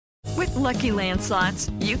With Lucky Land Slots,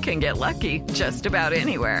 you can get lucky just about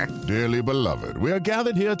anywhere. Dearly beloved, we are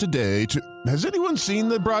gathered here today to... Has anyone seen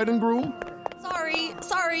the bride and groom?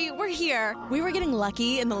 Sorry, we're here. We were getting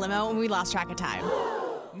lucky in the limo and we lost track of time.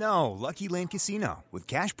 No, Lucky Land Casino, with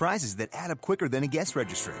cash prizes that add up quicker than a guest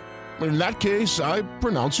registry. In that case, I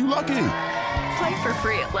pronounce you lucky. Play for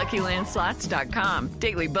free at LuckyLandSlots.com.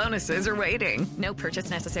 Daily bonuses are waiting. No purchase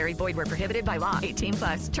necessary. Void where prohibited by law.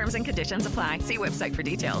 18+. Terms and conditions apply. See website for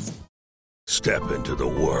details. Step into the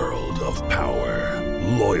world of power,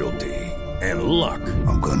 loyalty, and luck.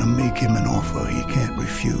 I'm gonna make him an offer he can't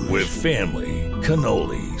refuse. With family,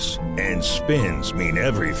 cannolis, and spins mean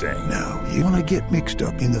everything. Now, you wanna get mixed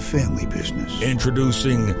up in the family business.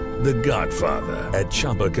 Introducing The Godfather at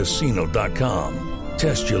ChumbaCasino.com.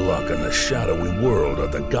 Test your luck in the shadowy world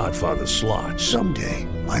of The Godfather slot. Someday,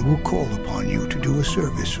 I will call upon you to do a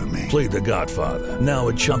service for me. Play The Godfather, now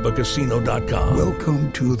at ChumbaCasino.com.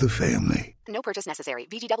 Welcome to the family. No purchase necessary.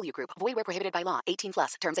 VGW Group. Void where prohibited by law.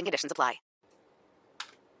 18+. Terms and conditions apply.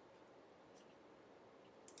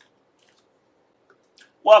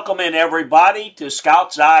 Welcome in, everybody, to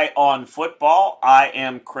Scout's Eye on Football. I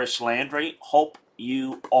am Chris Landry. Hope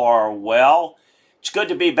you are well. It's good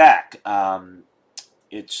to be back.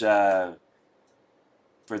 It's for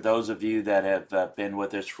those of you that have been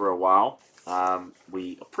with us for a while.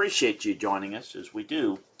 We appreciate you joining us, as we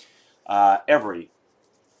do every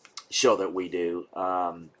show that we do.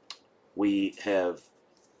 We have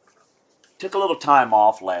took a little time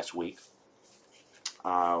off last week.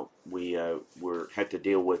 We had to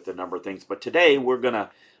deal with a number of things, but today we're gonna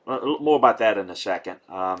more about that in a second.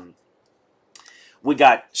 We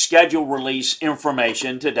got schedule release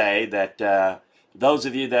information today that those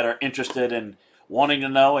of you that are interested in wanting to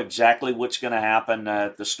know exactly what's going to happen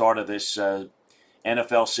at the start of this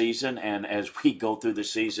NFL season, and as we go through the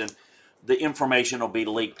season, the information will be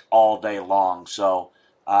leaked all day long. So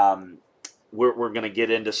we're going to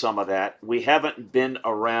get into some of that. We haven't been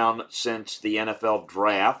around since the NFL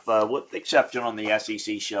draft, with the exception on the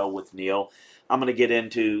SEC show with Neil. I'm going to get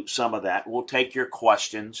into some of that. We'll take your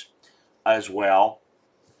questions as well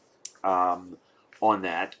on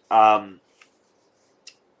that.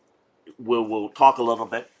 We'll talk a little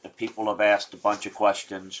bit. People have asked a bunch of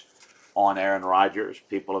questions on Aaron Rodgers.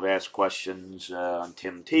 People have asked questions on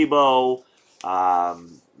Tim Tebow.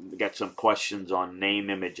 We got some questions on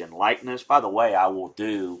name, image, and likeness. By the way, I will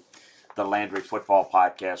do the Landry Football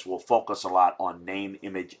Podcast. We'll focus a lot on name,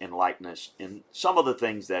 image, and likeness, and some of the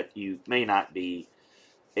things that you may not be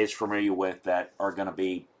as familiar with that are going to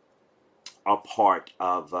be a part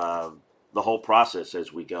of the whole process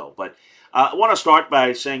as we go. But I want to start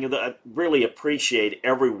by saying that I really appreciate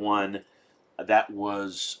everyone that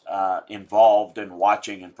was involved in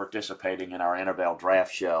watching and participating in our NFL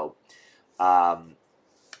draft show that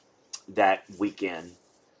weekend,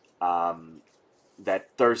 that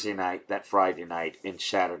Thursday night, that Friday night, and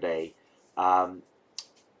Saturday.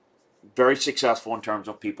 Very successful in terms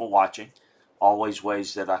of people watching. Always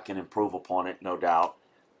ways that I can improve upon it, no doubt.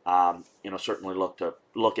 Certainly look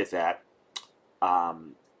at that.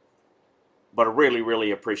 But I really,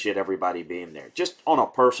 really appreciate everybody being there. Just on a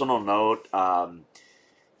personal note, I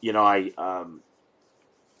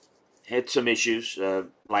had some issues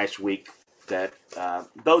last week that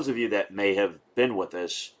those of you that may have been with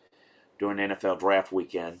us during NFL draft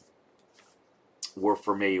weekend were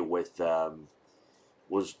familiar with,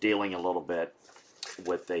 was dealing a little bit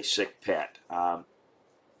with a sick pet.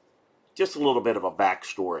 Just a little bit of a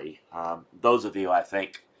backstory. Those of you, I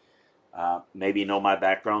think, maybe know my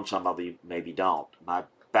background. Some of you maybe don't. My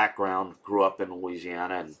background, grew up in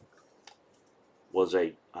Louisiana and was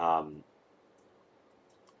a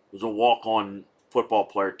walk-on football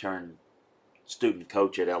player turned student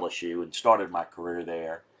coach at LSU, and started my career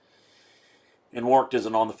there. And worked as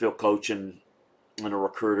an on-the-field coach and a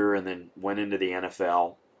recruiter, and then went into the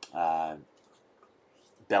NFL.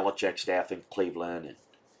 Belichick staff in Cleveland, and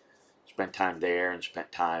spent time there, and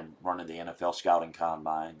spent time running the NFL scouting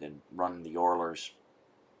combine, and running the Oilers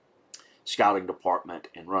scouting department,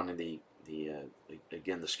 and running the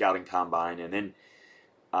scouting combine. And then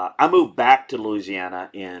I moved back to Louisiana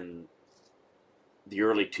in the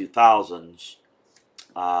early 2000s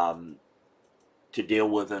to deal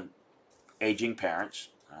with an aging parents.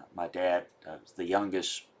 My dad was the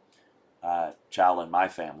youngest child in my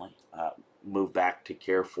family. Moved back to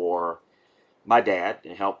care for my dad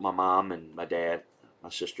and help my mom and my dad, my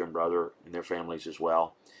sister and brother and their families as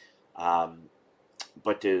well.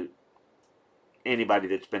 But to anybody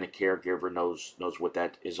that's been a caregiver knows what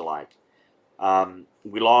that is like.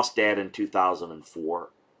 We lost Dad in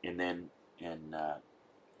 2004, and then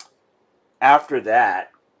after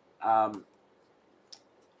that, my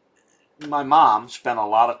mom spent a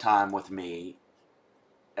lot of time with me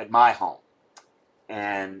at my home.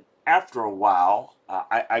 And after a while,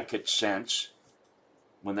 I could sense,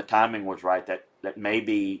 when the timing was right, that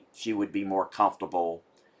maybe she would be more comfortable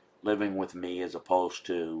living with me as opposed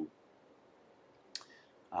to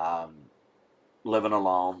living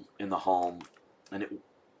alone in the home. And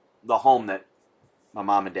the home that my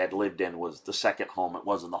mom and dad lived in was the second home. It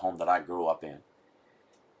wasn't the home that I grew up in.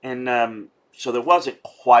 And so there wasn't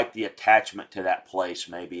quite the attachment to that place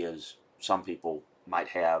maybe as some people might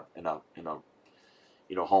have in a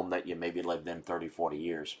home that you maybe lived in 30, 40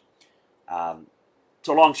 years.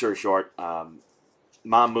 So long story short,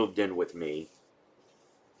 Mom moved in with me,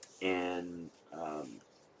 and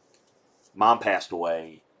Mom passed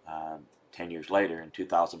away 10 years later in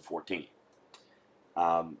 2014.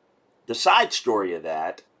 The side story of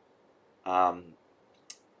that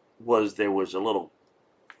was there was a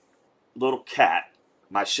little cat.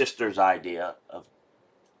 My sister's idea of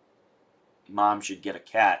Mom should get a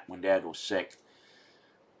cat when Dad was sick,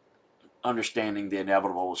 understanding the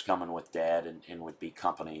inevitable was coming with Dad and would be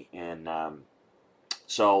company. And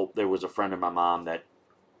so there was a friend of my mom that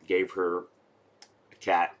gave her a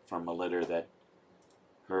cat from a litter that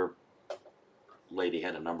her lady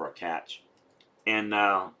had a number of cats. And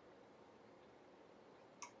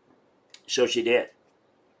so she did.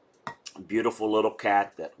 A beautiful little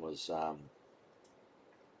cat that was,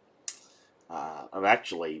 I've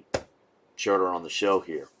actually showed her on the show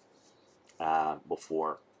here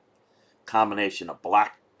before. Combination of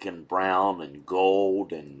black and brown and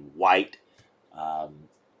gold and white.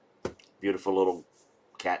 Beautiful little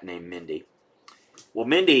cat named Mindy. Well,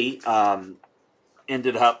 Mindy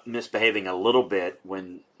ended up misbehaving a little bit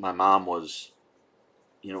when my mom was,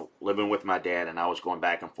 living with my dad, and I was going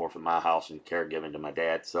back and forth in my house and caregiving to my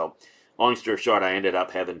dad. So, long story short, I ended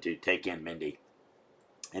up having to take in Mindy.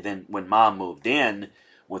 And then when Mom moved in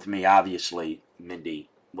with me, obviously Mindy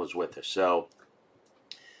was with us. So,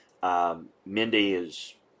 Mindy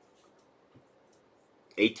is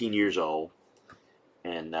 18 years old,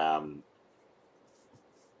 and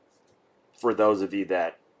for those of you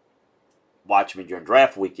that watch me during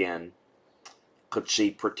draft weekend could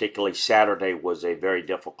see particularly Saturday was a very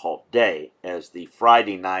difficult day, as the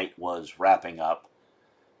Friday night was wrapping up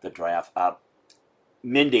the draft.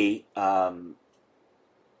 Mindy, the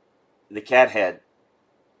cat had,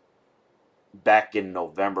 back in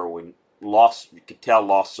November, you could tell,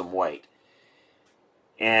 lost some weight.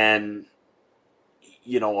 And,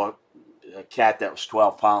 a cat that was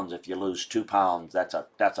 12 pounds, if you lose 2 pounds, that's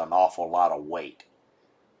an awful lot of weight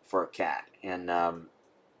for a cat. And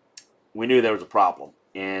we knew there was a problem.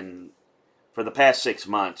 And for the past 6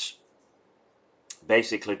 months,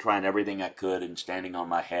 basically trying everything I could and standing on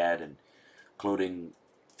my head, and including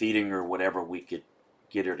feeding her whatever we could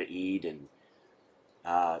get her to eat, and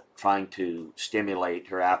trying to stimulate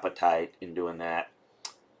her appetite in doing that.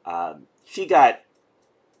 She got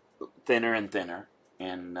thinner and thinner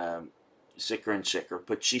and sicker and sicker,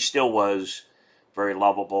 but she still was very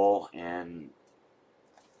lovable. And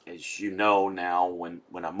as you know now, when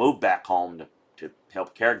I moved back home to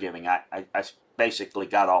help caregiving, I basically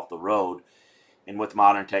got off the road. And with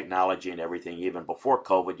modern technology and everything, even before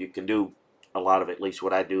COVID, you can do a lot of, at least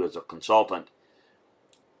what I do as a consultant,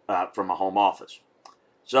 from a home office.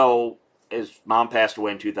 So as Mom passed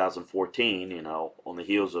away in 2014, on the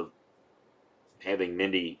heels of having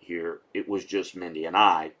Mindy here, it was just Mindy and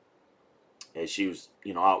I, as she was,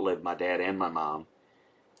 outlived my dad and my mom.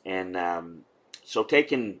 And so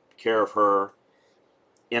taking care of her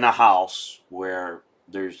in a house where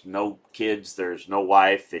there's no kids, there's no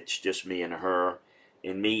wife, it's just me and her,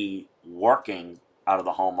 and me working out of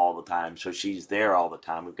the home all the time, so she's there all the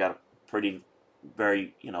time. We've got a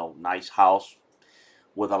very, nice house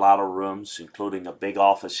with a lot of rooms, including a big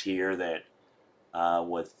office here that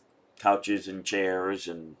with couches and chairs,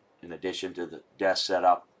 and in addition to the desk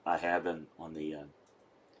setup I have on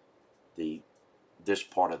this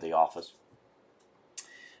part of the office.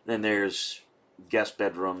 Then there's guest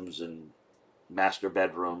bedrooms and master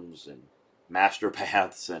bedrooms and master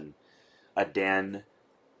baths and a den,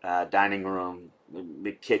 dining room,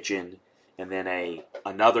 big kitchen, and then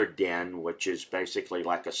another den, which is basically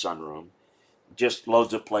like a sunroom. Just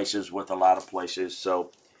loads of places with a lot of places. So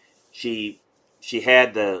she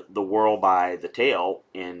had the world by the tail,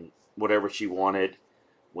 and whatever she wanted,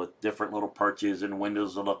 with different little perches and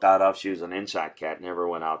windows to look out of. She was an inside cat, never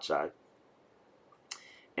went outside.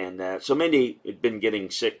 And so Mindy had been getting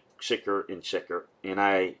sicker and sicker, and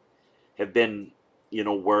I have been,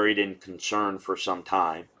 worried and concerned for some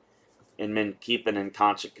time, and been keeping in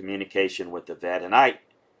constant communication with the vet. And I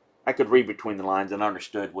I could read between the lines and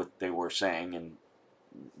understood what they were saying and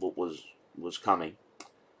what was coming.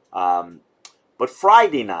 But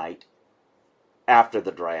Friday night, after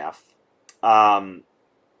the draft,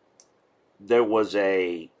 there was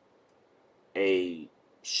a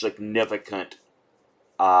significant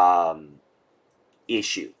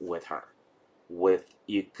issue with her.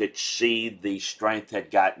 You could see the strength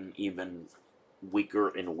had gotten even weaker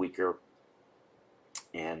and weaker,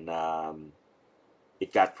 and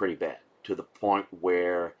it got pretty bad to the point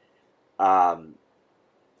where I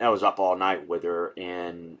was up all night with her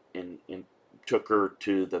and took her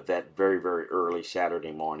to the vet very, very early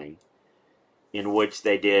Saturday morning, in which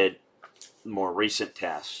they did more recent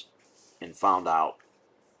tests and found out,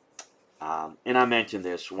 and I mentioned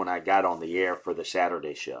this when I got on the air for the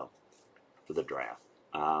Saturday show for the draft,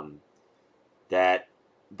 that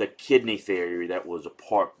the kidney failure that was a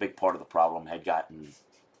big part of the problem had gotten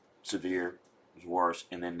severe, was worse,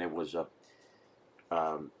 and then there was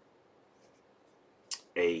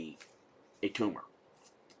a tumor,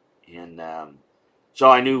 and so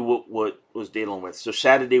I knew what was dealing with. So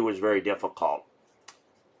Saturday was very difficult,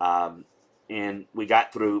 and we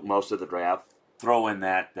got through most of the draft. Throw in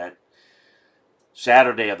that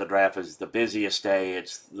Saturday of the draft is the busiest day.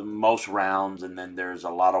 It's the most rounds, and then there's a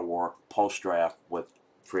lot of work post-draft with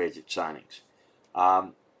free agent signings.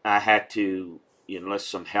 I had to enlist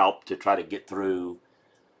some help to try to get through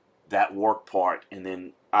that work part, and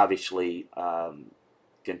then obviously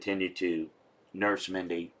continue to nurse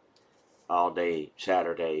Mindy all day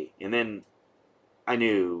Saturday. And then I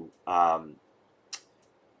knew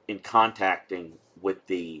in contacting with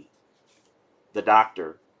the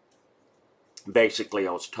doctor, basically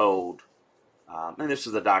I was told, and this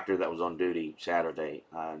is the doctor that was on duty Saturday,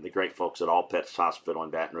 the great folks at All Pets Hospital in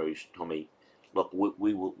Baton Rouge told me, look,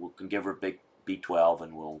 we can give her big B12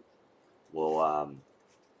 and we'll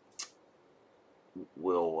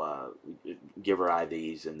give her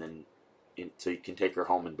IVs, and then so you can take her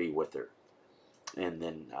home and be with her. And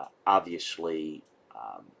then obviously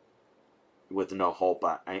with no hope,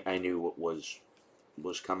 I knew what was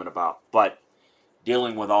coming about, but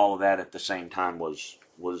dealing with all of that at the same time was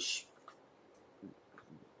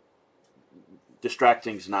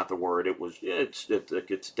distracting is not the word.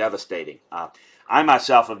 It's devastating. I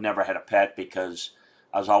myself have never had a pet because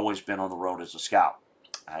I've always been on the road as a scout.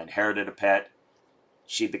 I inherited a pet.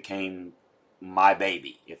 She became my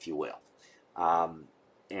baby, if you will.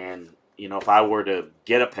 And if I were to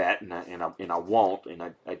get a pet, and I won't, and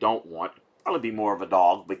I don't want, probably be more of a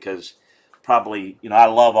dog, because probably, I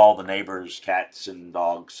love all the neighbors' cats and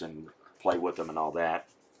dogs and play with them and all that.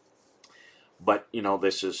 But,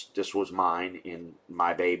 this was mine and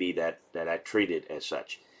my baby that I treated as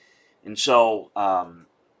such. And so,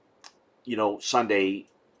 Sunday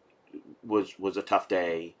was a tough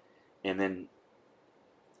day. And then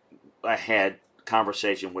I had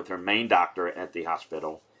conversation with her main doctor at the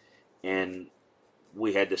hospital, and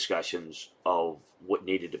we had discussions of what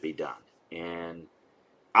needed to be done. And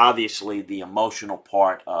obviously the emotional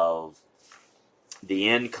part of the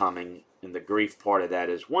incoming and the grief part of that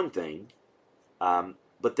is one thing,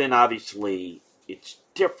 but then obviously it's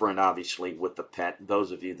different, obviously, with the pet.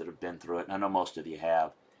 Those of you that have been through it, and I know most of you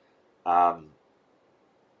have,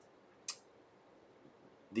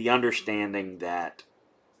 the understanding that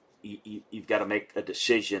you've got to make a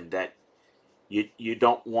decision that you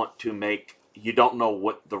don't want to make. You don't know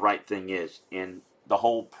what the right thing is, and the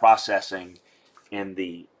whole processing and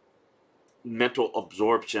the mental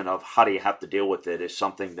absorption of how do you have to deal with it is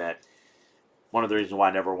something that, one of the reasons why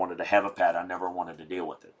I never wanted to have a pet, I never wanted to deal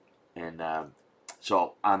with it. And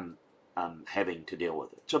so I'm having to deal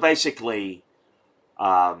with it. So basically,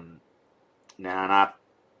 now, and I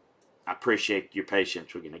appreciate your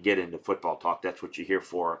patience. We're going to get into football talk. That's what you're here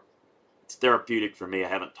for. It's therapeutic for me. I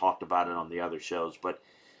haven't talked about it on the other shows, but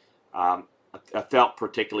I felt,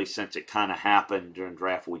 particularly since it kind of happened during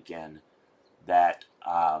draft weekend, that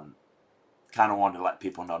kind of wanted to let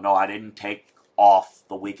people know, no, I didn't take off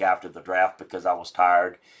the week after the draft because I was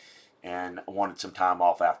tired and I wanted some time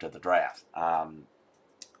off after the draft.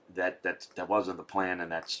 That wasn't the plan,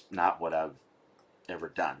 and that's not what I've ever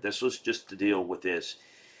done. This was just to deal with this.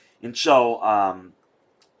 And so I'm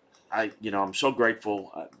so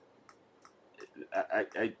grateful.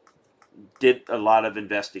 I did a lot of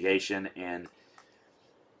investigation, and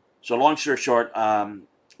so long story short,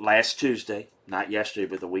 last Tuesday, not yesterday,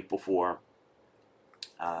 but the week before,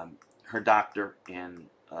 her doctor and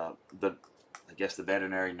the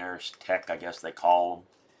veterinary nurse tech, I guess they call them,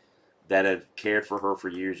 that have cared for her for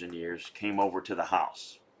years and years, came over to the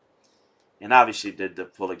house and obviously did the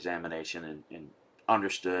full examination and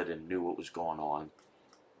understood and knew what was going on.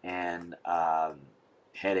 and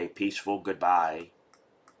had a peaceful goodbye.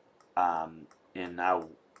 And now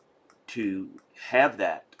to have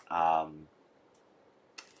that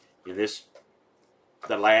in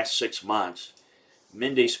the last 6 months,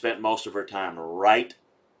 Mindy spent most of her time right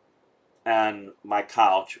on my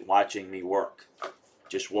couch watching me work,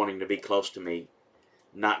 just wanting to be close to me,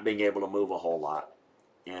 not being able to move a whole lot.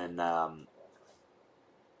 And, and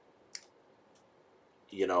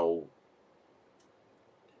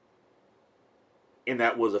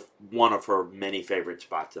that was one of her many favorite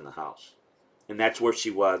spots in the house. And that's where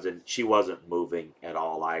she was, and she wasn't moving at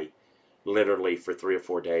all. I literally, for 3 or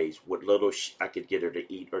 4 days, what little I could get her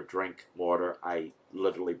to eat or drink water, I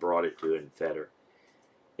literally brought it to her and fed her.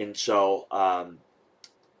 And so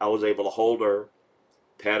I was able to hold her,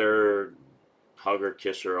 pet her, hug her,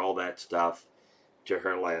 kiss her, all that stuff to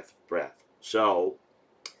her last breath. So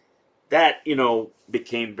that,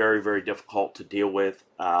 became very, very difficult to deal with,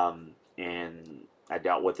 and I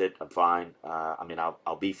dealt with it. I'm fine.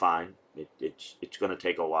 I'll be fine. It's going to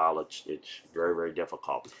take a while. It's very, very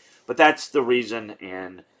difficult. But that's the reason,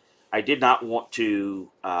 and I did not want to,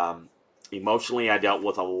 emotionally, I dealt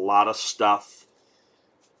with a lot of stuff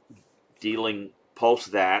dealing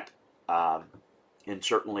post that, and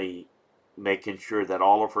certainly making sure that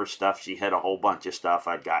all of her stuff, she had a whole bunch of stuff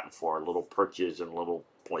I'd gotten for her, little perches and little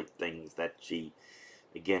plate things that she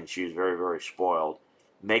was very, very spoiled,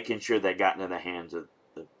 making sure they got into the hands of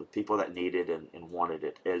the people that needed and wanted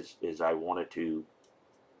it, as I wanted to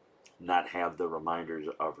not have the reminders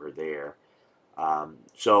of her there.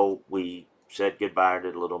 So we said goodbye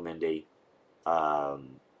to little Mindy. So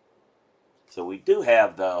we do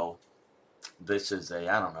have, though, this is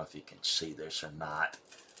I don't know if you can see this or not.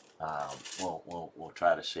 We'll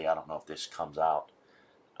try to see. I don't know if this comes out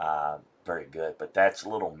very good, but that's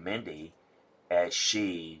little Mindy as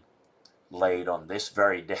she laid on this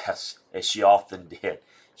very desk, as she often did.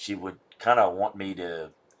 She would kind of want me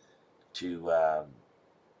to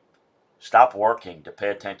stop working to pay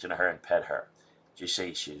attention to her and pet her. You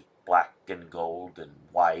see, she's black and gold and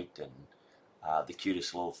white and the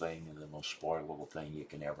cutest little thing and the most spoiled little thing you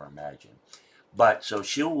can ever imagine. But so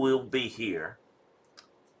she will be here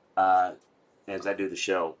as I do the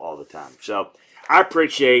show all the time. So I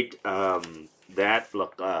appreciate that.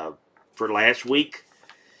 Look, for last week,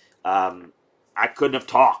 I couldn't have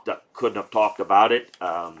talked. About it.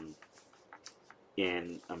 And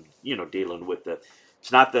I'm, dealing with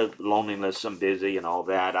it's not the loneliness. I'm busy and all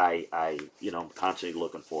that. I'm constantly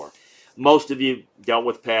looking for. Most of you dealt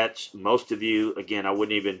with pets. Most of you, again, I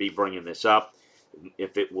wouldn't even be bringing this up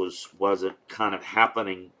if it wasn't kind of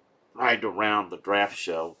happening right around the draft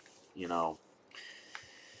show. You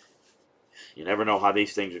never know how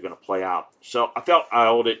these things are going to play out. So I felt I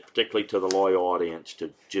owed it, particularly to the loyal audience,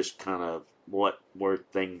 to just kind of where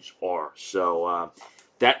things are. So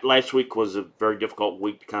that last week was a very difficult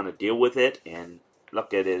week to kind of deal with it and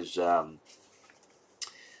look at it as,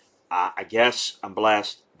 I guess I'm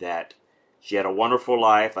blessed that she had a wonderful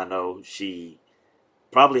life. I know she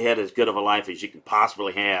probably had as good of a life as you can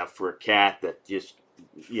possibly have for a cat that just,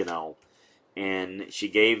 and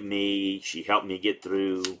she helped me get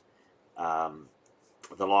through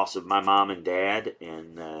the loss of my mom and dad,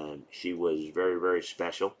 and she was very, very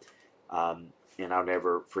special, and I'll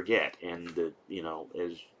never forget. And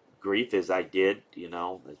as grief as I did,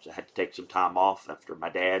 I had to take some time off after my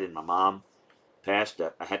dad and my mom passed.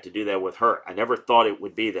 I had to do that with her. I never thought it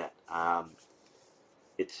would be that.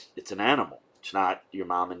 It's an animal. It's not your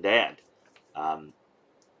mom and dad. I'm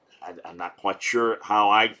not quite sure how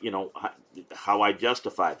I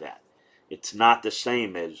justify that. It's not the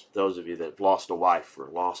same as those of you that have lost a wife or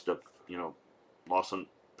lost a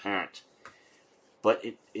parent. But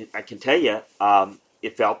I can tell you,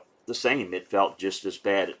 it felt the same. It felt just as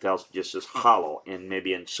bad. It felt just as hollow, and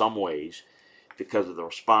maybe in some ways, because of the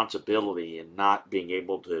responsibility and not being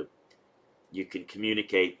able to, you can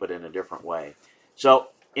communicate, but in a different way. So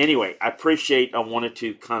anyway, I wanted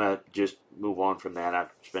to kind of just move on from that.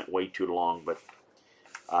 I've spent way too long, but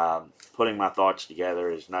putting my thoughts together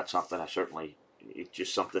is not something it's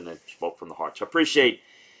just something that spoke from the heart. So I appreciate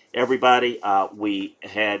everybody. We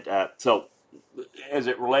had, so as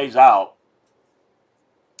it relays out,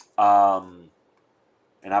 and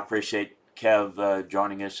I appreciate Kev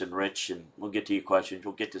joining us and Rich, and we'll get to your questions.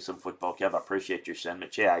 We'll get to some football. Kev, I appreciate your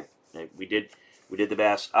sentiments. Yeah, we did the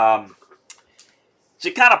best. To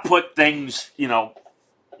kind of put things,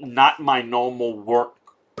 not my normal work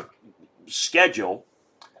schedule.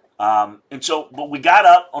 But we got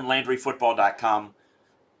up on LandryFootball.com,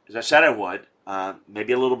 as I said I would,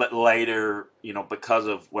 maybe a little bit later, because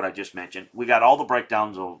of what I just mentioned. We got all the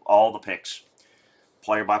breakdowns of all the picks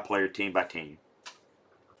player by player, team by team.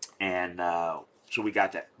 And so we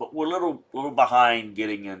got that. But we're a little behind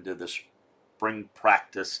getting into the spring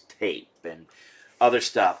practice tape and other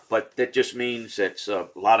stuff. But that just means that a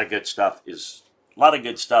lot of good stuff is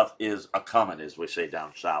a-coming, as we say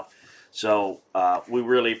down south. So we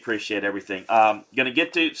really appreciate everything. Going to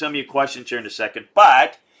get to some of your questions here in a second.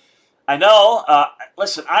 But I know,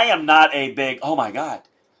 listen, I am not a big, oh my God,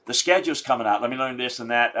 the schedule's coming out. Let me learn this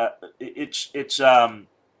and that.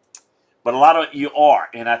 But a lot of you are.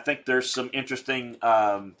 And I think there's some interesting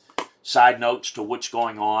side notes to what's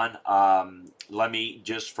going on. Let me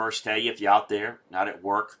just first tell you, if you're out there, not at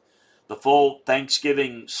work, the full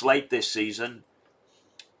Thanksgiving slate this season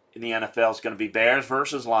in the NFL is going to be Bears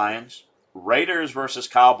versus Lions, Raiders versus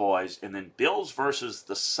Cowboys, and then Bills versus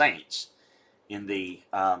the Saints in the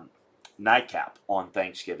nightcap on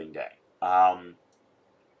Thanksgiving Day.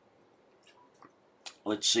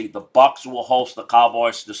 Let's see. The Bucs will host the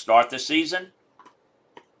Cowboys to start the season.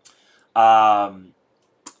 So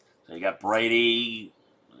you got Brady,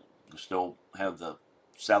 still have the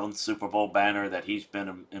 7th Super Bowl banner that he's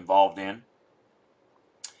been involved in.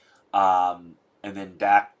 And then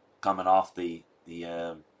Dak coming off the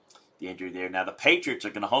injury there. Now the Patriots are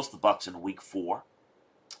going to host the Bucs in Week 4,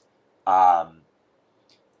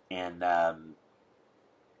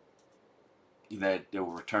 they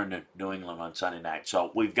will return to New England on Sunday night.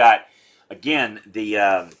 So we've got, again,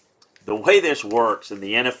 the way this works in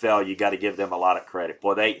the NFL. You got to give them a lot of credit.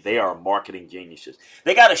 Boy, they are marketing geniuses.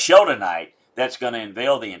 They got a show tonight that's going to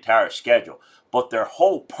unveil the entire schedule, but their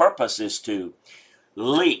whole purpose is to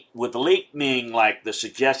leak, with leak meaning like the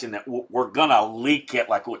suggestion that we're going to leak it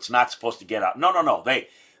like it's not supposed to get out. No. They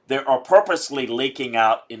are purposely leaking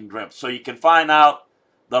out in drips. So you can find out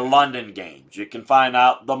the London games. You can find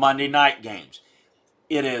out the Monday night games.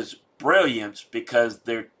 It is brilliant because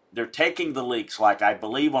they're taking the leaks, like I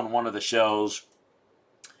believe on one of the shows,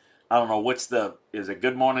 I don't know, is it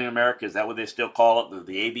Good Morning America? Is that what they still call it?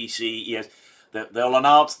 The ABC? Yes. They'll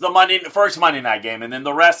announce the first Monday night game, and then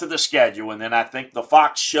the rest of the schedule. And then I think the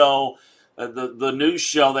Fox show, the news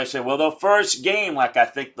show, they say, well, the first game, like I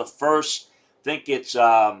think it's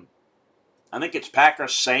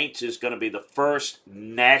Packers Saints is going to be the first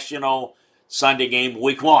national Sunday game,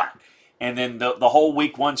 Week 1, and then the whole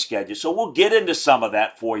Week 1 schedule. So we'll get into some of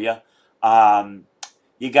that for you.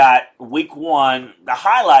 You got Week 1. The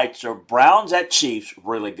highlights are Browns at Chiefs,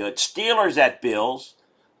 really good. Steelers at Bills.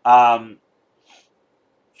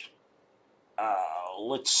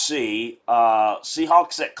 Let's see.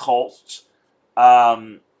 Seahawks at Colts.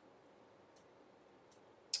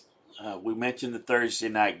 We mentioned the Thursday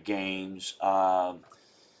night games. So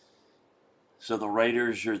the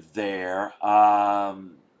Raiders are there. The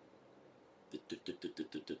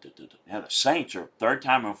Saints are third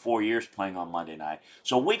time in 4 years playing on Monday night.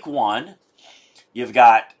 So Week 1, you've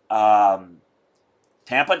got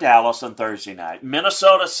Tampa, Dallas on Thursday night.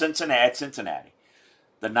 Minnesota, Cincinnati.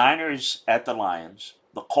 The Niners at the Lions.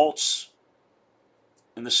 The Colts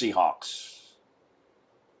and the Seahawks.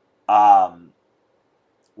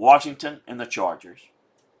 Washington and the Chargers.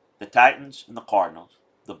 The Titans and the Cardinals.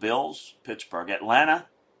 The Bills, Pittsburgh. Atlanta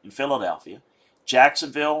and Philadelphia.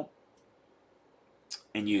 Jacksonville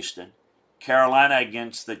and Houston. Carolina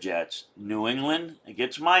against the Jets. New England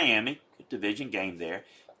against Miami. Good division game there.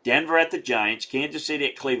 Denver at the Giants. Kansas City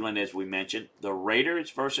at Cleveland, as we mentioned. The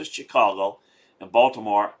Raiders versus Chicago. And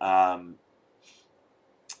Baltimore, the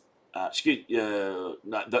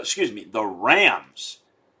Rams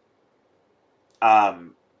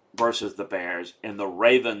versus the Bears, and the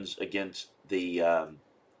Ravens against the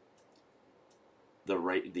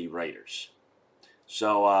Raiders.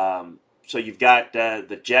 So you've got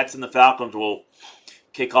the Jets and the Falcons will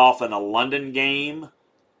kick off in a London game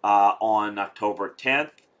on October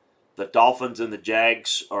 10th. The Dolphins and the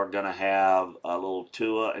Jags are going to have a little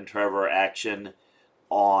Tua and Trevor action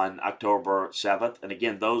on October 7th. And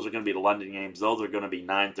again, those are going to be the London games. Those are going to be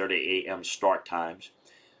 9:30 a.m. start times.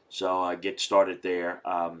 So get started there.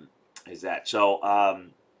 Is that. So,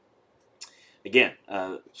 again,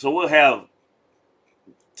 so we'll have,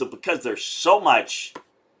 so because there's so much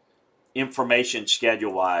information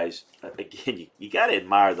schedule-wise, again, you got to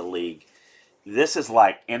admire the league. This is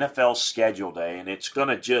like NFL schedule day, and it's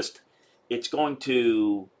going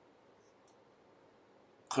to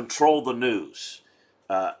control the news.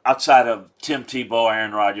 Outside of Tim Tebow,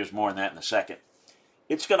 Aaron Rodgers, more than that in a second.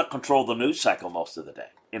 It's going to control the news cycle most of the day.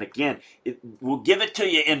 And again, we'll give it to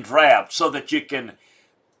you in drafts so that you can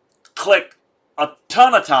click a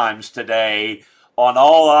ton of times today on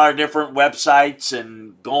all our different websites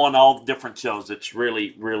and go on all the different shows. It's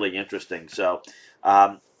really, really interesting. So,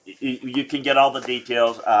 you can get all the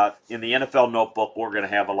details. In the NFL Notebook, we're going to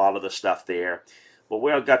have a lot of the stuff there. But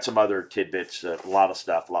we've got some other tidbits, a lot of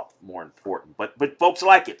stuff, a lot more important. But folks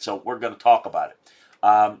like it, so we're going to talk about it.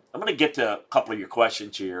 I'm going to get to a couple of your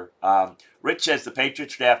questions here. Rich says the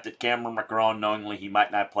Patriots drafted Cameron McGrone knowingly he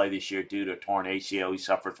might not play this year due to a torn ACL he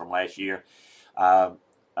suffered from last year.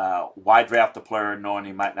 Why draft the player knowing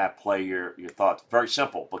he might not play? Your thoughts? Very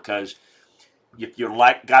simple, because if you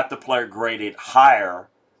got the player graded higher,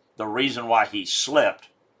 the reason why he slipped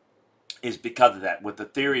is because of that. With the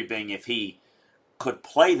theory being if he could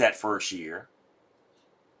play that first year,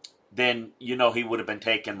 then he would have been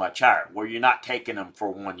taken much higher. Where you're not taking him for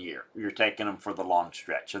 1 year, you're taking him for the long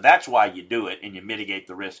stretch. So that's why you do it, and you mitigate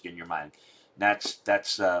the risk in your mind. That's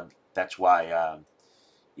why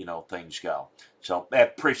things go. So I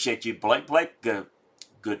appreciate you, Blake. Blake,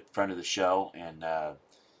 good friend of the show, and I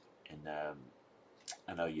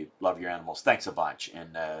know you love your animals. Thanks a bunch,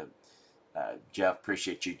 and Jeff,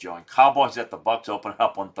 appreciate you joining. Cowboys at the Bucs open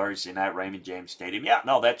up on Thursday night, Raymond James Stadium. Yeah,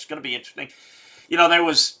 no, that's going to be interesting.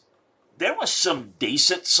 There was some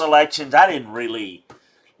decent selections. I didn't really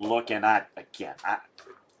look, and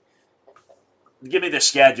give me the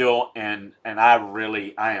schedule, and I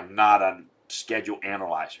am not a schedule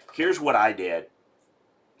analyzer. Here's what I did,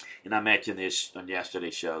 and I mentioned this on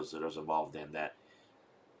yesterday's shows that I was involved in, that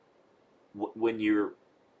when you're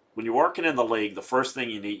working in the league, the first thing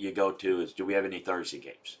you go to is, do we have any Thursday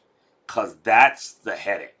games? Because that's the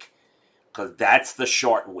headache. Because that's the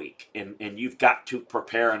short week. And you've got to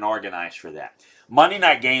prepare and organize for that. Monday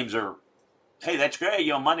night games are, hey, that's great.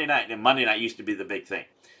 Monday night. And Monday night used to be the big thing.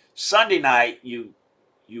 Sunday night, you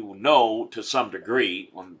to some degree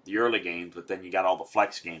on the early games, but then you got all the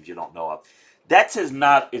flex games you don't know of. That's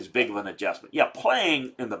not as big of an adjustment. Yeah,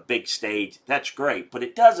 playing in the big stage, that's great, but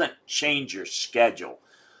it doesn't change your schedule.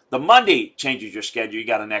 The Monday changes your schedule. You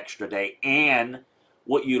got an extra day. And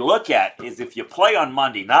what you look at is if you play on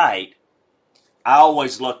Monday night, I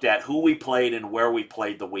always looked at who we played and where we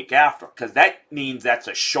played the week after, because that means that's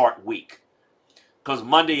a short week. Because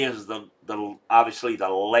Monday is the obviously the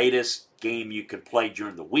latest game you can play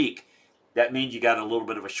during the week. That means you got a little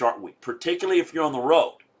bit of a short week, particularly if you're on the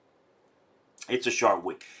road. It's a short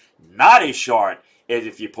week. Not as short as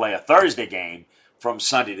if you play a Thursday game from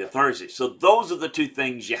Sunday to Thursday. So those are the two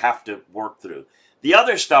things you have to work through. The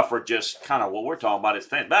other stuff are just kind of what we're talking about as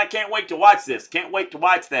fans. But I can't wait to watch this. Can't wait to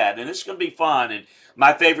watch that. And it's going to be fun. And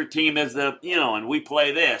my favorite team is and we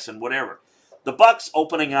play this and whatever. The Bucs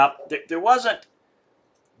opening up, there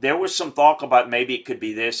was some talk about maybe it could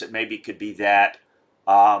be this, and maybe it could be that.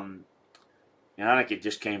 I think it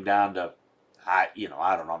just came down to, I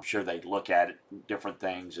don't know. I'm sure they look at it, different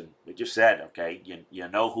things, and they just said, okay, you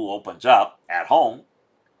know who opens up at home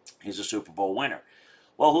is a Super Bowl winner.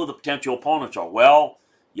 Well, who the potential opponents are? Well,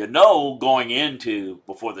 going into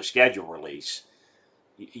before the schedule release,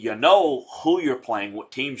 you know who you're playing,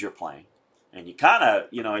 what teams you're playing, and you kind of,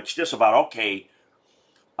 it's just about, okay,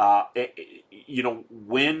 how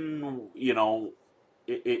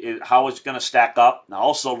it's going to stack up. And I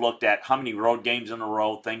also looked at how many road games in a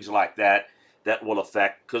row, things like that will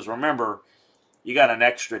affect. Because remember, you got an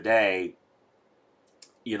extra day,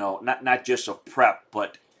 not just of prep,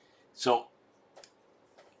 but so,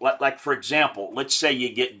 like for example, let's say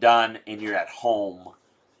you get done and you're at home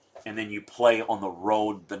and then you play on the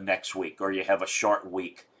road the next week, or you have a short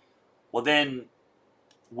week. Well, then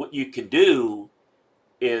what you can do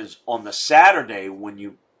is on the Saturday when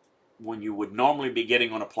you would normally be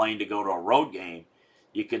getting on a plane to go to a road game,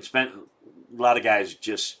 you can spend, a lot of guys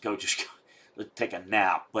just go take a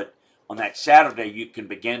nap, but on that Saturday you can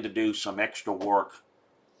begin to do some extra work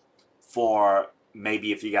for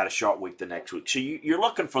maybe if you got a short week the next week. So you're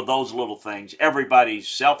looking for those little things. Everybody's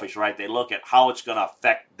selfish, right? They look at how it's going to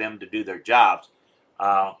affect them to do their jobs.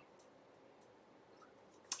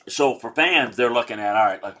 So for fans, they're looking at, all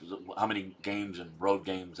right, like how many games and road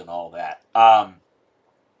games and all that.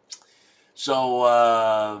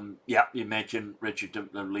 You mentioned Richard,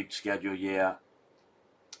 the league schedule, yeah.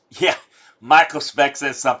 Yeah, Michael Speck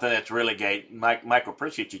says something that's really great. Michael,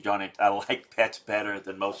 appreciate you joining. I like pets better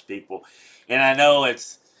than most people. And I know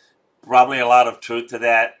it's probably a lot of truth to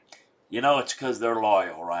that. It's because they're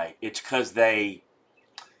loyal, right? It's because they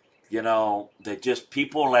just,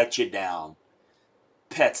 people let you down.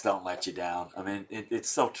 Pets don't let you down. I mean, it's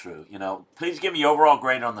so true. Please give me your overall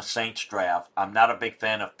grade on the Saints draft. I'm not a big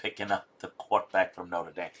fan of picking up the quarterback from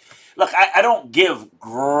Notre Dame. Look, I don't give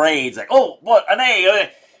grades like, oh, what, an A.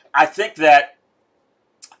 I think that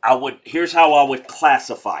here's how I would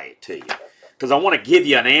classify it to you. Because I want to give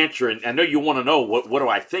you an answer, and I know you want to know what do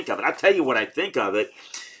I think of it. I'll tell you what I think of it.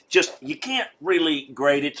 you can't really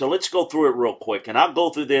grade it. So let's go through it real quick. And I'll go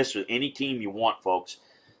through this with any team you want, folks.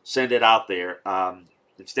 Send it out there.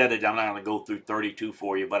 Instead of, I'm not going to go through 32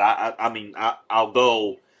 for you, but I'll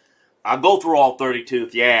go through all 32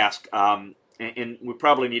 if you ask. And we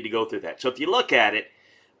probably need to go through that. So if you look at it,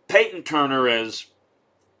 Peyton Turner is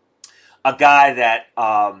a guy that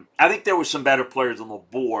I think there were some better players on the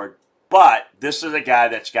board, but this is a guy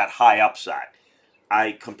that's got high upside.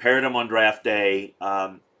 I compared him on draft day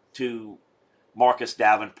to Marcus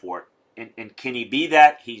Davenport. And can he be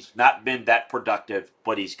that? He's not been that productive,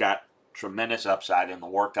 but he's got tremendous upside, and the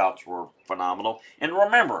workouts were phenomenal. And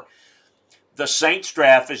remember, the Saints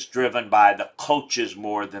draft is driven by the coaches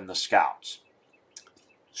more than the scouts.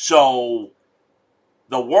 So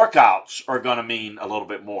the workouts are going to mean a little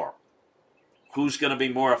bit more. Who's going to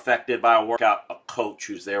be more affected by a workout? A coach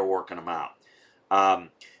who's there working them out.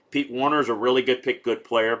 Pete Warner's a really good pick, good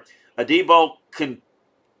player. Adebo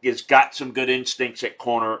has got some good instincts at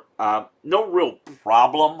corner. No real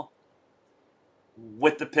problem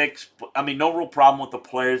with the picks. No real problem with the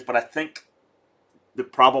players, but I think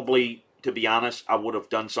that probably, to be honest, I would have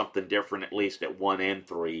done something different at least at 1 and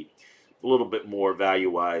 3. A little bit more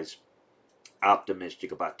value-wise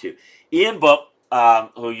optimistic about 2. Ian Book,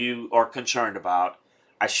 who you are concerned about,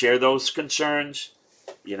 I share those concerns.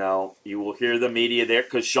 You will hear the media there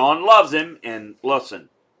because Sean loves him. And listen,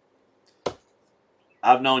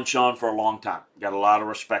 I've known Sean for a long time. Got a lot of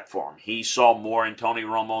respect for him. He saw more in Tony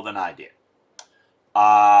Romo than I did.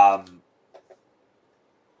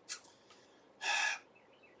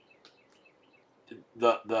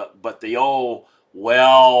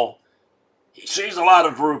 He sees a lot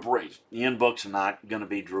of Drew Brees. Ian Book's not going to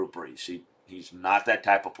be Drew Brees. He's not that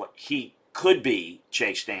type of player. He could be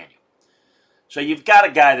Chase Daniel. So you've got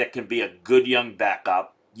a guy that can be a good young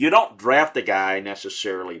backup. You don't draft a guy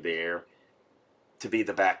necessarily there to be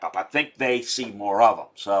the backup. I think they see more of him.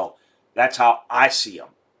 So that's how I see him.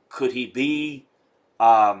 Could he be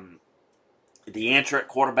the answer at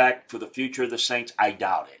quarterback for the future of the Saints? I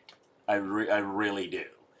doubt it. I really do.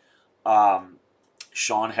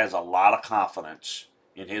 Sean has a lot of confidence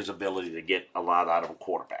in his ability to get a lot out of a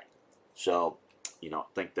quarterback. So, I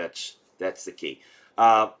think that's the key.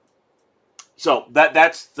 So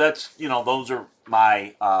that's those are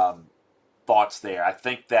my thoughts there. I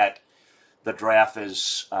think that the draft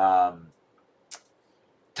is top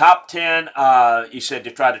 10. You said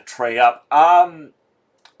to try to trade up.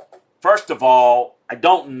 First of all, I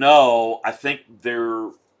don't know. I think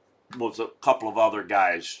there was a couple of other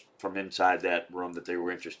guys from inside that room that they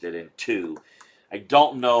were interested in too. I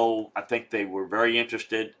don't know. I think they were very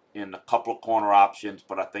interested in a couple of corner options,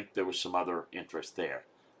 but I think there was some other interest there.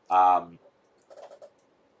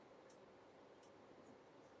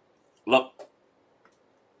 Look,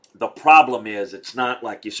 the problem is it's not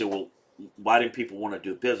like you say, well, why didn't people want to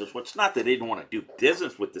do business? Well, it's not that they didn't want to do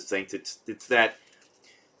business with the Saints. It's that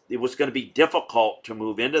it was going to be difficult to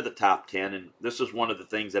move into the top 10, and this is one of the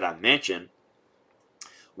things that I mentioned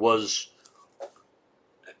was,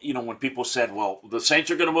 when people said, well, the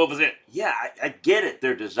Saints are going to move in. Yeah, I get it.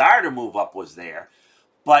 Their desire to move up was there,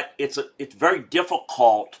 but it's very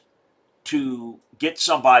difficult to get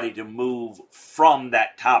somebody to move from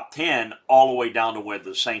that top 10 all the way down to where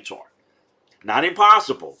the Saints are. Not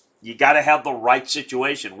impossible. You got to have the right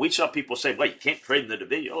situation. We saw people say, well, you can't trade in the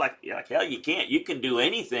division. You're like, hell, you can't. You can do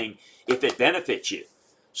anything if it benefits you.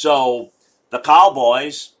 So the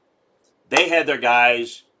Cowboys, they had their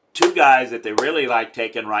guys, 2 guys that they really liked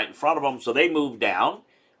taken right in front of them, so they moved down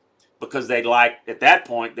because at that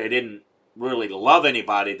point, they didn't really love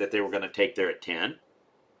anybody that they were going to take there at 10.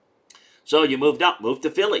 So you moved up, moved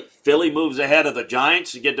to Philly. Philly moves ahead of the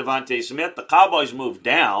Giants to get Devontae Smith. The Cowboys moved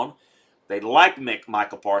down. They liked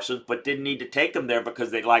Michael Parsons, but didn't need to take him there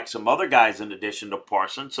because they liked some other guys in addition to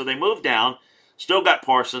Parsons. So they moved down. Still got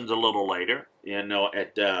Parsons a little later, at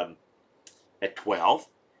 12.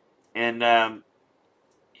 And,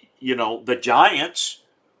 the Giants,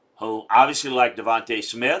 who obviously liked Devontae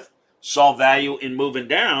Smith, saw value in moving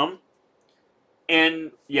down.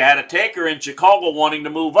 And you had a taker in Chicago wanting to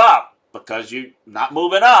move up because you're not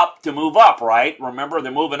moving up to move up, right? Remember,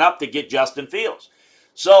 they're moving up to get Justin Fields.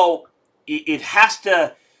 So it has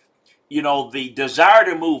to, the desire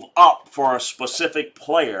to move up for a specific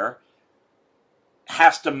player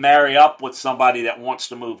has to marry up with somebody that wants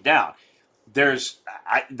to move down. There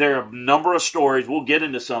are a number of stories. We'll get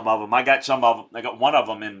into some of them. I got one of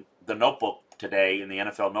them in the notebook today, in the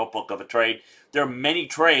NFL notebook of a trade. There are many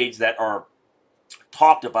trades that are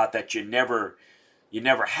talked about that you never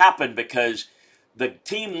happen because the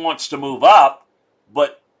team wants to move up,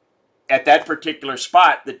 but at that particular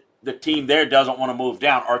spot, the team there doesn't want to move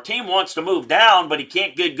down. Our team wants to move down, but he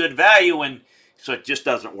can't get good value, and so it just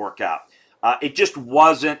doesn't work out. It just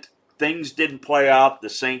wasn't. Things didn't play out. The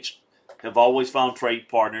Saints have always found trade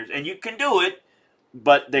partners, and you can do it,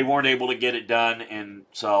 but they weren't able to get it done, and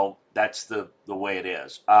so that's the way it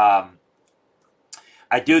is.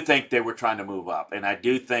 I do think they were trying to move up, and I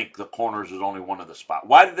do think the corners is only one of the spots.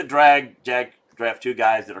 Why did the Jag draft 2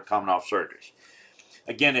 guys that are coming off surgeries?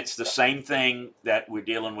 Again, it's the same thing that we're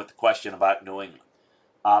dealing with the question about New England.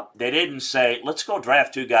 They didn't say, let's go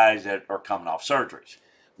draft 2 guys that are coming off surgeries.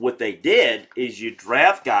 What they did is you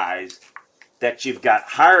draft guys that you've got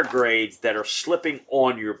higher grades that are slipping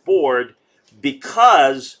on your board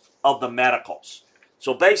because of the medicals.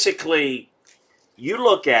 So basically, you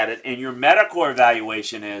look at it, and your medical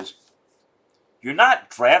evaluation is you're not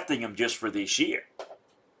drafting him just for this year.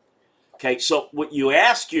 Okay, so what you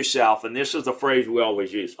ask yourself, and this is the phrase we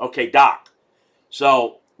always use, okay, doc,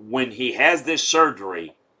 so when he has this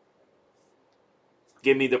surgery,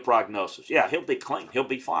 give me the prognosis. Yeah, he'll be clean. He'll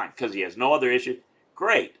be fine because he has no other issue.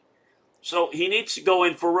 Great. So he needs to go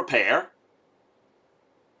in for repair.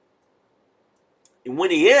 And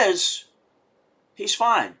when he is, he's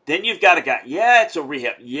fine. Then you've got a guy, yeah, it's a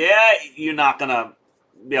rehab. Yeah, you're not going to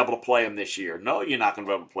be able to play him this year. No, you're not going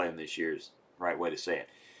to be able to play him this year is the right way to say it.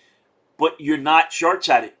 But you're not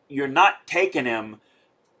short-sighted. You're not taking him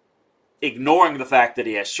ignoring the fact that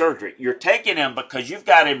he has surgery. You're taking him because you've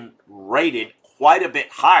got him rated quite a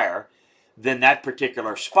bit higher than that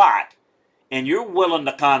particular spot, and you're willing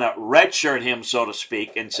to kind of redshirt him, so to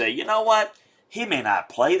speak, and say, you know what? He may not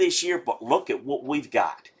play this year, but look at what we've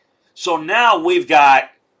got. So now we've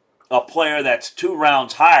got a player that's 2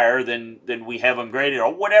 rounds higher than we have him graded,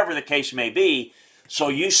 or whatever the case may be, so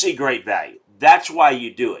you see great value. That's why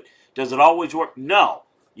you do it. Does it always work? No.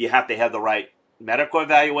 You have to have the right medical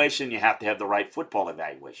evaluation. You have to have the right football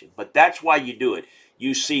evaluation. But that's why you do it.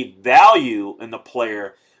 You see value in the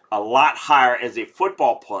player a lot higher as a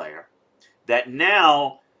football player that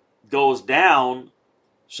now goes down.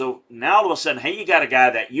 So now all of a sudden, hey, you got a guy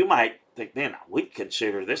that you might think, man, we'd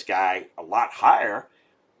consider this guy a lot higher.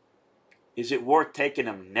 Is it worth taking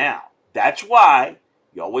him now? That's why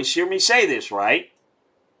you always hear me say this, right?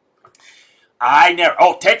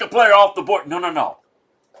 Take the player off the board. No.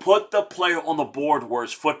 Put the player on the board where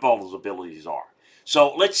his football abilities are.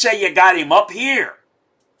 So let's say you got him up here,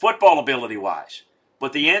 football ability-wise,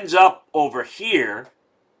 but he ends up over here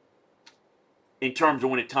in terms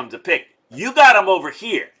of when it comes to pick. You got him over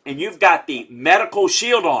here, and you've got the medical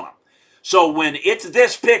shield on him. So when it's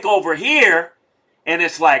this pick over here, and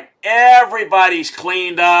it's like everybody's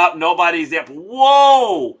cleaned up, nobody's there.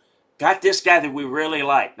 Whoa! Got this guy that we really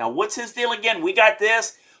like. Now, what's his deal again? We got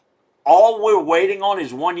this. All we're waiting on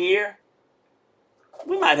is 1 year.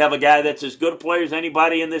 We might have a guy that's as good a player as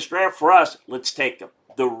anybody in this draft. For us, let's take him.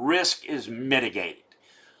 The risk is mitigated.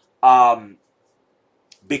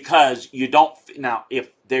 Because you don't... Now, if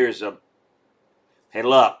there's a... Hey,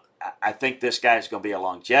 look, I think this guy's going to be a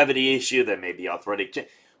longevity issue. There may be arthritic...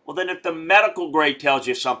 Well, then if the medical grade tells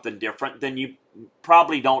you something different, then you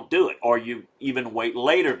probably don't do it. Or you even wait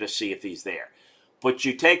later to see if he's there. But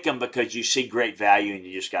you take him because you see great value and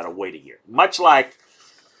you just got to wait a year. Much like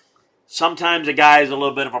sometimes a guy is a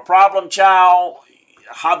little bit of a problem child.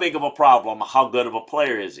 How big of a problem? How good of a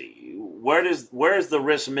player is he? Where is the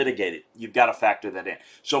risk mitigated? You've got to factor that in.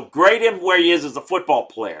 So grade him where he is as a football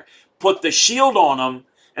player. Put the shield on him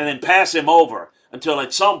and then pass him over until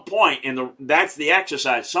at some point, that's the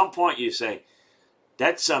exercise, at some point you say,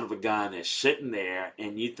 that son of a gun is sitting there,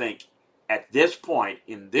 and you think, at this point,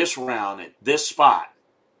 in this round, at this spot,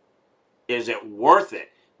 is it worth it?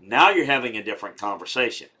 Now you're having a different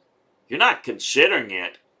conversation. You're not considering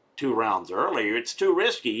it 2 rounds earlier. It's too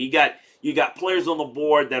risky. You got players on the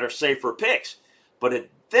board that are safer picks. But at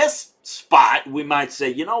this spot, we might say,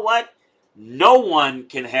 you know what? No one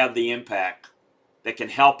can have the impact that can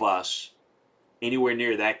help us anywhere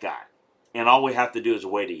near that guy. And all we have to do is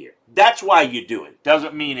wait a year. That's why you do it.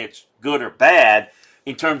 Doesn't mean it's good or bad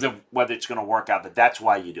in terms of whether it's going to work out, but that's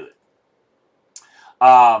why you do it.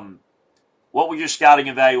 What was your scouting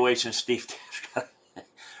evaluation, Steve?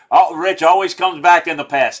 Rich always comes back in the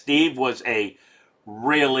past. Steve was a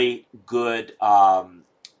really good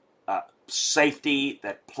safety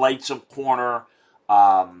that played some corner.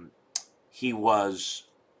 He was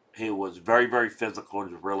very, very physical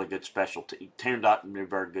and was a really good he turned out to be a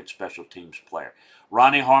very good special teams player.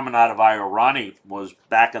 Ronnie Harmon out of Iowa. Ronnie was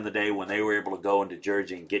back in the day when they were able to go into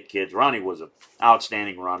Jersey and get kids. Ronnie was an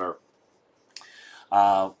outstanding runner.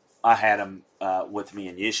 I had him with me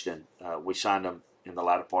in Houston. We signed him in the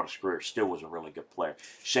latter part of his career. Still was a really good player.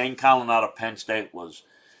 Shane Collin out of Penn State was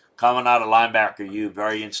coming out of linebacker U,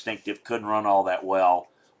 very instinctive, couldn't run all that well,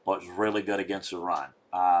 but was really good against the run.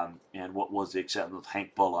 And what was the exception of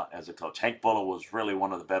Hank Bulla as a coach? Hank Bulla was really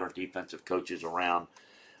one of the better defensive coaches around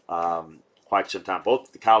quite some time.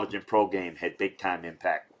 Both the college and pro game had big-time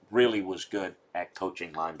impact. Really was good at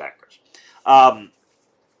coaching linebackers.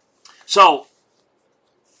 So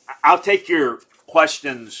I'll take your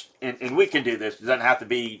questions, and we can do this. It doesn't have to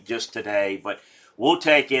be just today, but we'll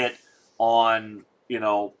take it on,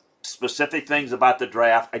 specific things about the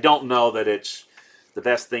draft. I don't know that it's the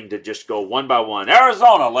best thing to just go one by one.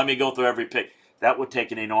 Arizona, let me go through every pick. That would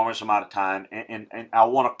take an enormous amount of time, and I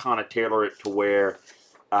want to kind of tailor it to where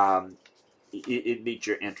it meets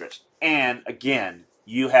your interest. And, again,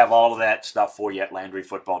 you have all of that stuff for you at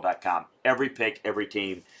LandryFootball.com. Every pick, every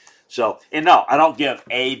team. So, and no, I don't give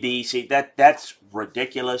A, B, C. That's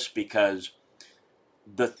ridiculous because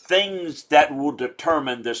the things that will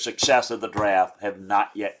determine the success of the draft have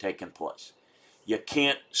not yet taken place. You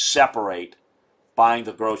can't separate buying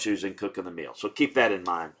the groceries and cooking the meal. So keep that in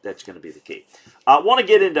mind. That's going to be the key. I want to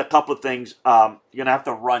get into a couple of things. You're going to have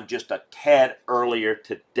to run just a tad earlier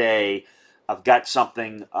today. I've got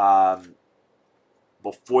something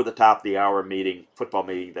before the top of the hour football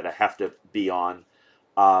meeting that I have to be on.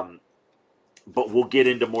 But we'll get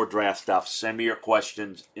into more draft stuff. Send me your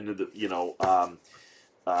questions into the,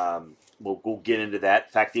 we'll get into that.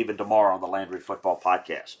 In fact, even tomorrow on the Landry Football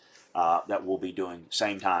Podcast that we'll be doing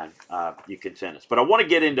same time, you can send us. But I want to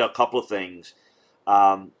get into a couple of things,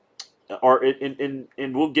 and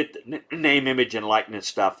we'll get the name, image, and likeness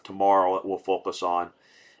stuff tomorrow that we'll focus on.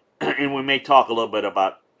 And we may talk a little bit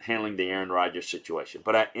about handling the Aaron Rodgers situation.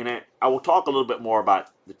 But I will talk a little bit more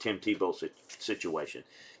about the Tim Tebow situation.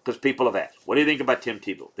 Because people have asked, what do you think about Tim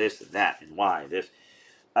Tebow? This and that and why this.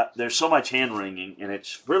 There's so much hand-wringing, and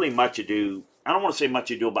it's really much ado. I don't want to say much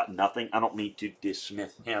ado about nothing. I don't mean to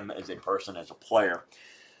dismiss him as a person, as a player.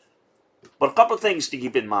 But a couple of things to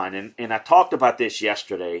keep in mind, and I talked about this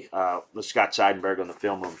yesterday with Scott Seidenberg on the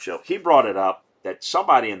Film Room Show. He brought it up that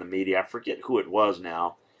somebody in the media, I forget who it was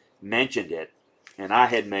now, mentioned it, and I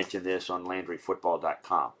had mentioned this on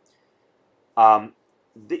LandryFootball.com.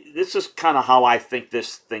 This is kind of how I think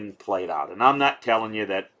this thing played out. And I'm not telling you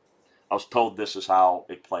that I was told this is how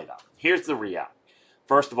it played out. Here's the reality.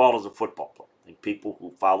 First of all, as a football player, I think people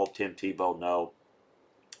who follow Tim Tebow know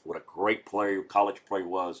what a great player, college player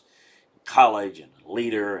was in college, and a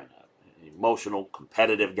leader, and an emotional,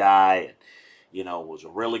 competitive guy, and, was a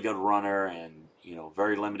really good runner, and,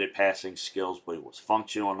 very limited passing skills, but he was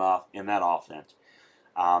functional enough in that offense.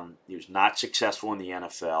 He was not successful in the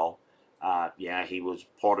NFL. He was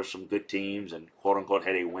part of some good teams and, quote-unquote,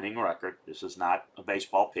 had a winning record. This is not a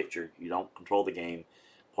baseball pitcher. You don't control the game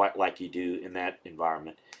quite like you do in that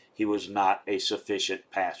environment. He was not a sufficient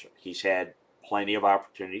passer. He's had plenty of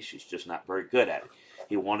opportunities. He's just not very good at it.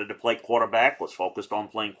 He wanted to play quarterback, was focused on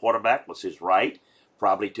playing quarterback, was his right,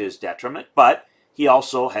 probably to his detriment. But he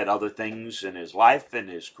also had other things in his life and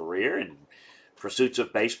his career and pursuits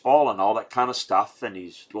of baseball and all that kind of stuff. And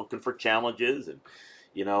he's looking for challenges and,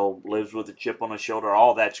 lives with a chip on his shoulder.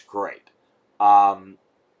 All that's great. The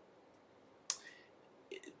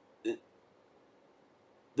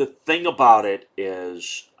thing about it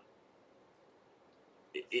is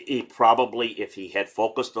he probably, if he had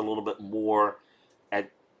focused a little bit more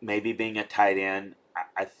at maybe being a tight end,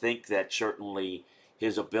 I think that certainly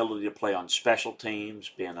his ability to play on special teams,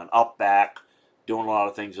 being an up back, doing a lot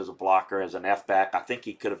of things as a blocker, as an F back, I think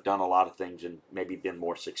he could have done a lot of things and maybe been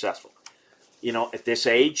more successful. At this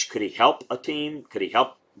age, could he help a team? Could he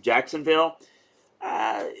help Jacksonville?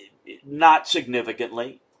 Not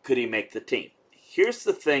significantly. Could he make the team? Here's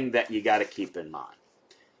the thing that you got to keep in mind.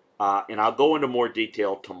 And I'll go into more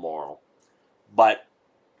detail tomorrow. But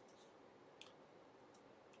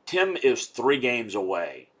Tim is 3 games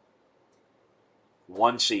away,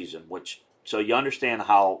 1 season, so you understand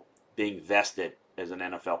how being vested as an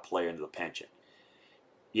NFL player into the pension.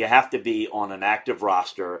 You have to be on an active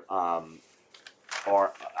roster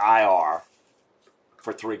or IR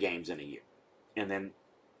for 3 games in a year. And then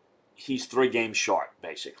he's 3 games short,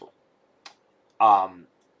 basically. And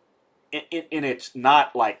it's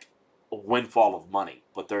not like a windfall of money,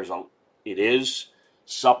 but it is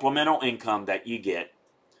supplemental income that you get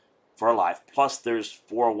for life. Plus there's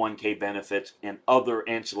 401k benefits and other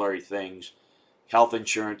ancillary things, health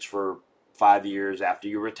insurance for 5 years after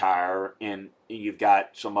you retire, and you've got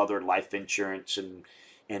some other life insurance and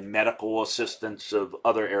medical assistance of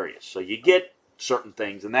other areas. So you get certain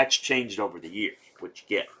things, and that's changed over the years, what you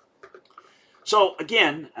get. So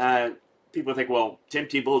again, people think, well, Tim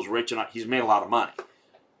Tebow is rich and he's made a lot of money.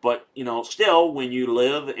 But, still, when you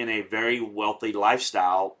live in a very wealthy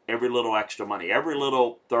lifestyle, every little extra money, every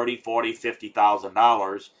little $30,000, $40,000,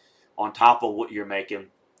 $50,000 on top of what you're making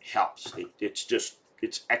helps.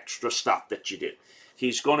 It's extra stuff that you do.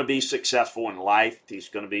 He's going to be successful in life. He's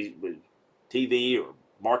going to be with TV or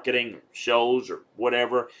marketing or shows or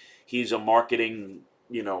whatever. He's a marketing,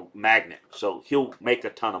 magnet. So he'll make a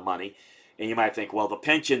ton of money. And you might think, well, the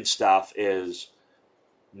pension stuff is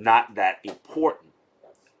not that important.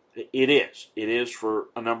 It is. It is for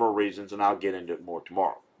a number of reasons, and I'll get into it more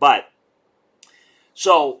tomorrow. But,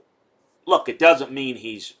 so, look, it doesn't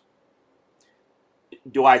mean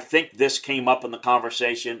do I think this came up in the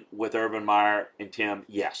conversation with Urban Meyer and Tim?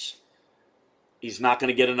 Yes. He's not going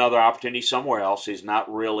to get another opportunity somewhere else. He's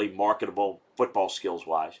not really marketable football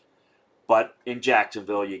skills-wise. But in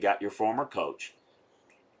Jacksonville, you got your former coach.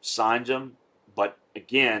 Signs him, but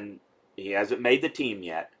again, he hasn't made the team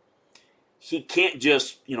yet. He can't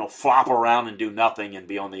just, flop around and do nothing and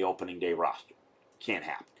be on the opening day roster. Can't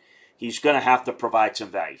happen. He's going to have to provide some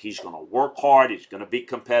value. He's going to work hard. He's going to be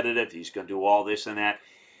competitive. He's going to do all this and that.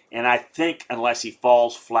 And I think unless he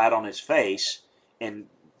falls flat on his face and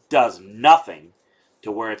does nothing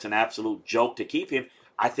to where it's an absolute joke to keep him,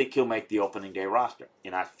 I think he'll make the opening day roster.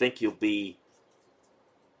 And I think he'll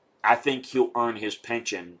earn his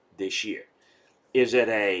pension this year. Is it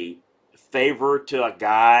a favor to a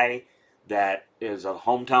guy that is a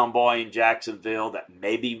hometown boy in Jacksonville that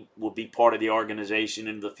maybe will be part of the organization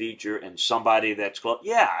in the future and somebody that's close?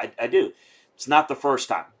 Yeah, I do. It's not the first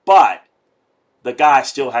time. But the guy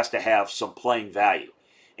still has to have some playing value.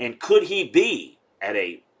 And could he be, at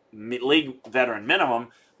a league veteran minimum,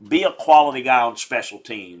 be a quality guy on special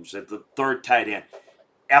teams at the third tight end?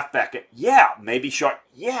 F-back, yeah. Maybe short,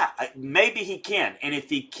 yeah. Maybe he can. And if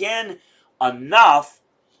he can enough,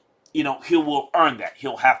 he will earn that.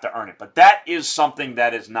 He'll have to earn it. But that is something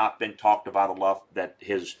that has not been talked about enough, that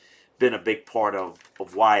has been a big part of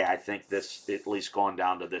why I think this at least gone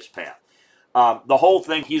down to this path. The whole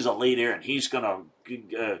thing, he's a leader and he's going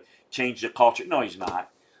to change the culture. No, he's not.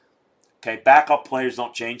 Okay, backup players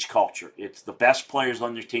don't change culture. It's the best players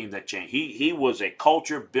on your team that change. He was a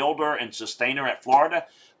culture builder and sustainer at Florida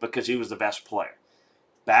because he was the best player.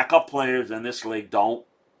 Backup players in this league don't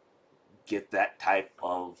get that type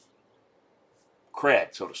of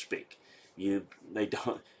cred, so to speak. You've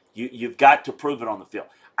got to prove it on the field.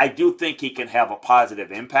 I do think he can have a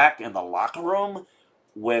positive impact in the locker room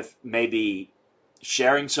with maybe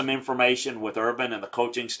sharing some information with Urban and the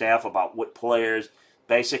coaching staff about what players,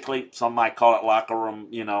 basically, some might call it locker room,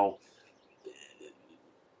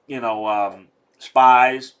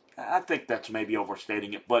 spies. I think that's maybe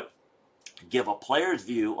overstating it, but give a player's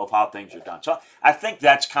view of how things are done. So I think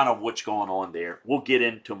that's kind of what's going on there. We'll get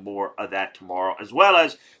into more of that tomorrow, as well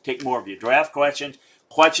as take more of your draft questions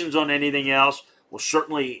on anything else. We'll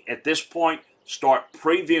certainly, at this point, start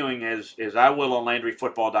previewing, as I will on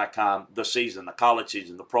LandryFootball.com, the season, the college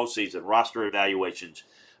season, the pro season, roster evaluations.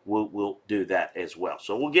 We'll do that as well.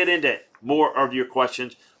 So we'll get into more of your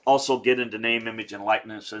questions, also get into name, image, and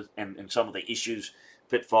likenesses and some of the issues,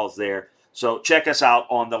 pitfalls there. So check us out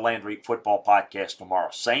on the Landry Football Podcast tomorrow.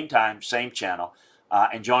 Same time, same channel.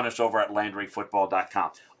 And join us over at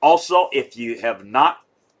LandryFootball.com. Also, if you have not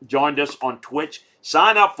joined us on Twitch,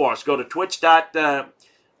 sign up for us. Go to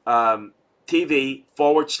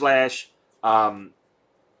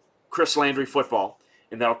twitch.tv/Chris Landry Football,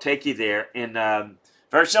 and that'll take you there. And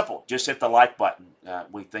very simple. Just hit the like button.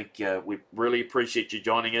 We think we really appreciate you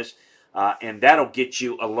joining us. And that'll get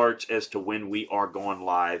you alerts as to when we are going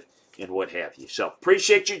live and what have you. So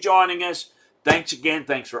appreciate you joining us. Thanks again.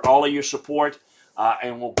 Thanks for all of your support.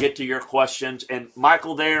 And we'll get to your questions. And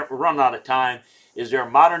Michael, we're running out of time. Is there a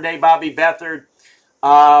modern-day Bobby Beathard?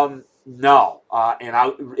 No.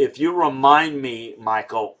 If you remind me,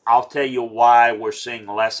 Michael, I'll tell you why we're seeing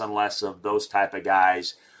less and less of those type of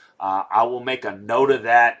guys. I will make a note of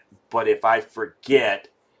that, but if I forget,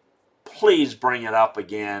 please bring it up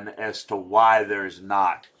again as to why there's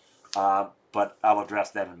not. But I'll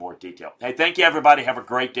address that in more detail. Hey, thank you, everybody. Have a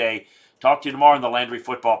great day. Talk to you tomorrow on the Landry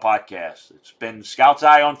Football Podcast. It's been Scout's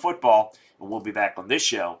Eye on Football, and we'll be back on this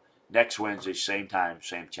show next Wednesday, same time,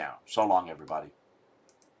 same channel. So long, everybody.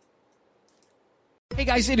 Hey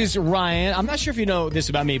guys, it is Ryan. I'm not sure if you know this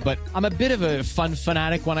about me, but I'm a bit of a fun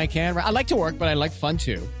fanatic when I can. I like to work, but I like fun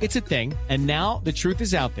too. It's a thing. And now the truth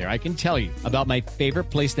is out there. I can tell you about my favorite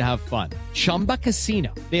place to have fun. Chumba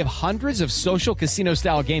Casino. They have hundreds of social casino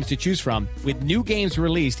style games to choose from with new games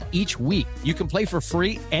released each week. You can play for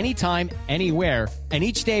free anytime, anywhere. And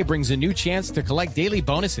each day brings a new chance to collect daily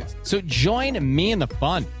bonuses. So join me in the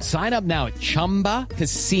fun. Sign up now at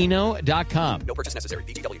ChumbaCasino.com. No purchase necessary.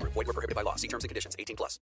 VGW Group. Void where prohibited by law. See terms and conditions.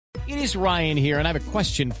 18+. It is Ryan here, and I have a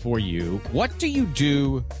question for you. What do you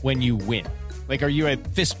do when you win? Like, are you a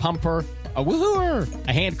fist pumper, a woohooer,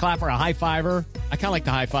 a hand clapper, a high fiver? I kind of like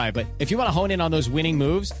the high five, but if you want to hone in on those winning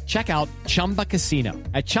moves, check out Chumba Casino.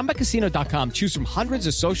 At ChumbaCasino.com, choose from hundreds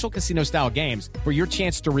of social casino style games for your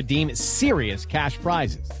chance to redeem serious cash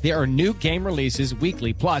prizes. There are new game releases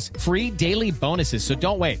weekly, plus free daily bonuses. So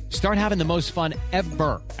don't wait. Start having the most fun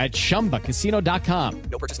ever at ChumbaCasino.com.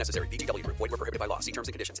 No purchase necessary. VGW Group. Void where prohibited by law. See terms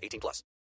and conditions. 18+.